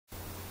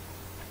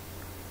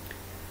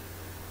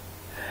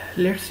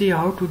Let's see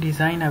how to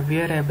design a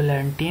wearable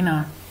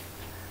antenna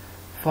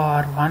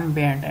for one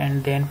band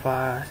and then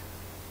for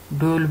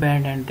dual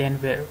band and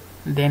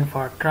then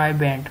for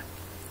triband,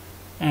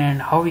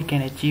 and how we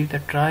can achieve the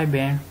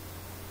triband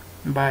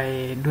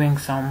by doing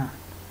some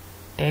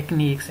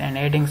techniques and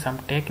adding some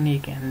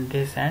technique in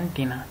this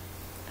antenna.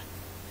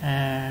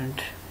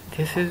 And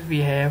this is, we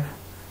have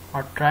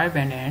a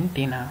triband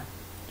antenna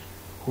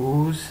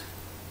whose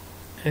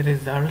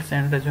results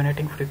and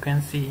resonating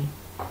frequency,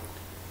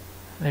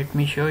 let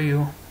me show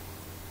you.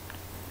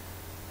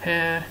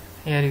 Here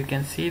you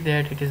can see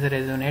that it is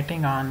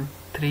resonating on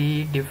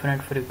 3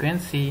 different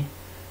frequency: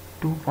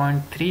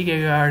 2.3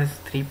 GHz,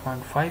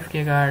 3.5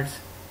 GHz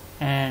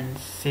and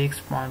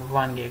 6.1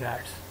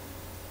 GHz.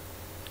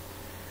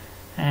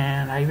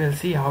 And I will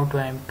see how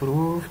to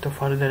improve the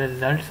further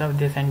results of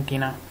this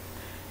antenna,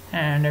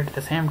 and at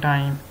the same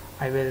time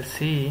I will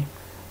see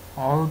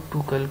how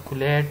to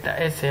calculate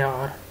the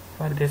SAR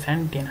for this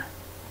antenna.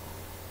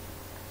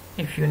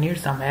 If you need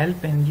some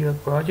help in your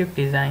project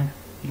design,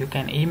 you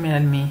can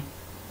email me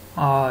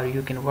or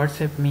you can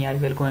WhatsApp me. I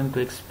will going to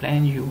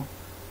explain you,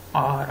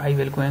 or I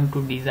will going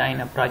to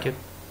design a project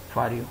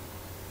for you.